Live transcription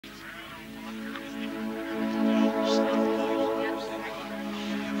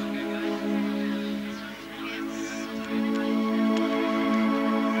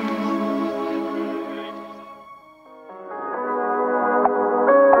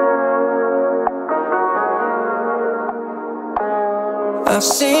I've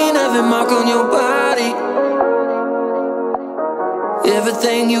seen every mark on your body,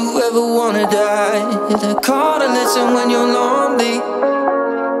 everything you ever wanted, I call to listen when you're lonely.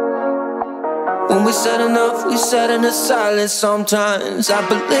 When we said enough, we sat in the silence sometimes. I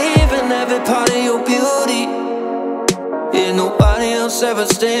believe in every part of your beauty. Yeah, nobody else ever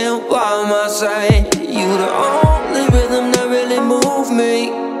stand by my side. You the only rhythm that really moved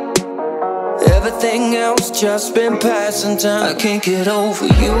me. Everything else just been passing time. I can't get over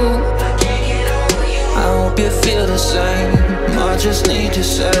you. I hope you feel the same. I just need to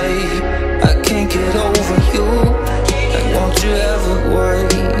say I can't get over you. And won't you ever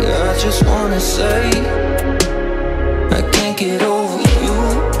wait? I just wanna say I can't get over you.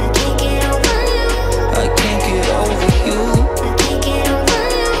 I can't get over you.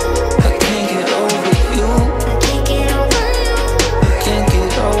 I can't get over you. I can't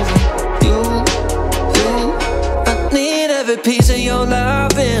get over you. I need every piece of your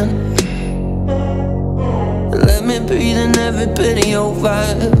loving. Let me breathe in every bit of your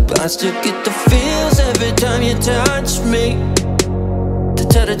vibe. I still get the feels every time you touch me. To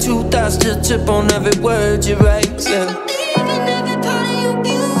tell the truth, I still tip on every word you write, yeah. I believe in every part of your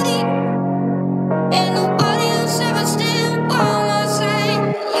beauty. Ain't nobody else ever stand by my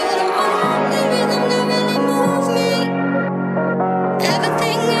side. You're the only rhythm that really moves me.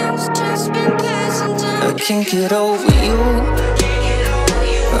 Everything else just been passing time. I can't get over you.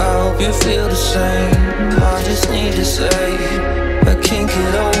 I hope you feel the same. I just need to say I can't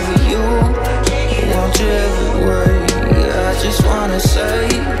get over you. Won't you ever wait? I just wanna say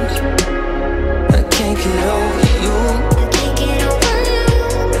I can't get over you.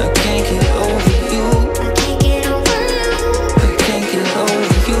 I can't get over you. I can't get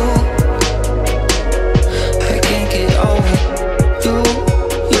over you. I can't get over you.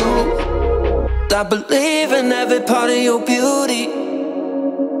 I believe in every part of your beauty.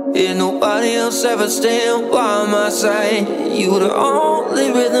 Yeah, nobody else ever stand by my side. You the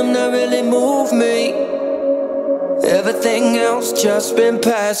only rhythm that really moved me. Everything else just been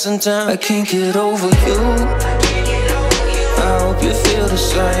passing time. I can't get over you. I hope you feel the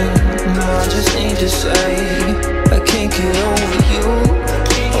same. I just need to say I can't get over you.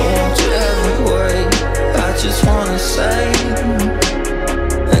 Won't you ever wait? I just wanna say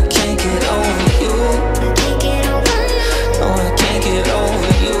I can't get over you. No, I can't get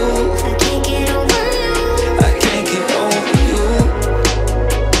over you. I can't get over you.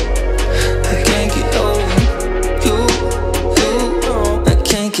 I can't get over you. I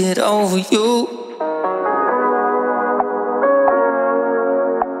can't get over you.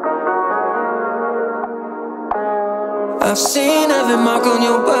 I've seen every mark on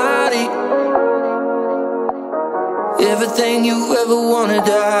your body, everything you ever wanted,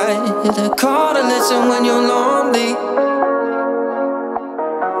 I call to listen when you're lonely.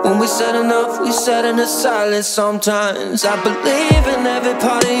 When we said enough, we sat in the silence sometimes. I believe in every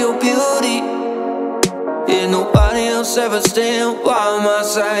part of your beauty. Yeah, nobody else ever stand by my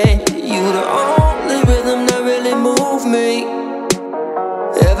side. You the only rhythm that really moved me.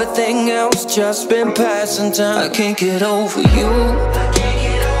 Everything else just been passing time. I can't get over you.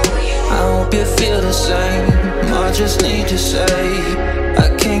 I hope you feel the same. I just need to say I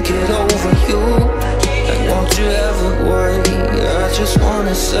can't get over you. And won't you ever wait? I just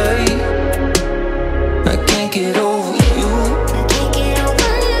wanna say I can't get over you.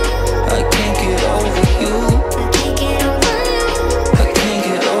 I can't get over you. I can't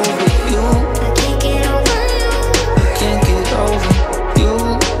get over you. I can't get over you.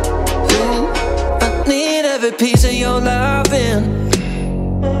 I need every piece of your loving.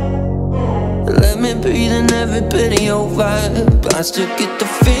 Let me breathe in every bit of your vibe. I still get the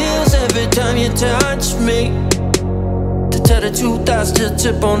feels every time you touch me. To tell the truth, I still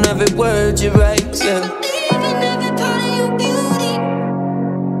tip on every word you write, yeah. I believe in every part of your beauty.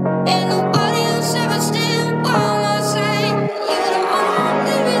 Ain't nobody else ever stand by my side. You're the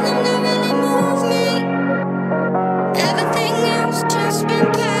only rhythm that really moves me. Everything else just been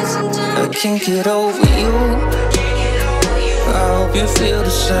passing time. I can't get over you. I hope you feel the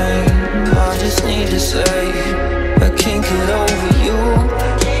same. I just need to say I can't get over you.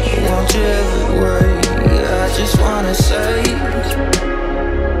 Won't you ever wait? I just wanna say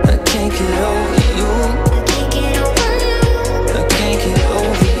I can't get over you. I can't get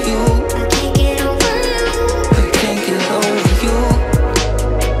over you. I can't get over you.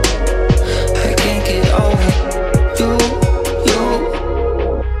 I can't get over you.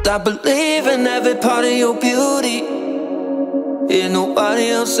 I believe in every part of your beauty. Yeah, nobody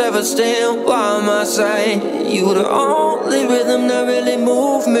else ever stand by my side. You the only rhythm that really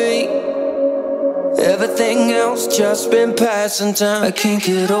moved me. Everything else just been passing time. I can't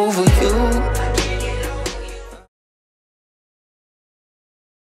get over you.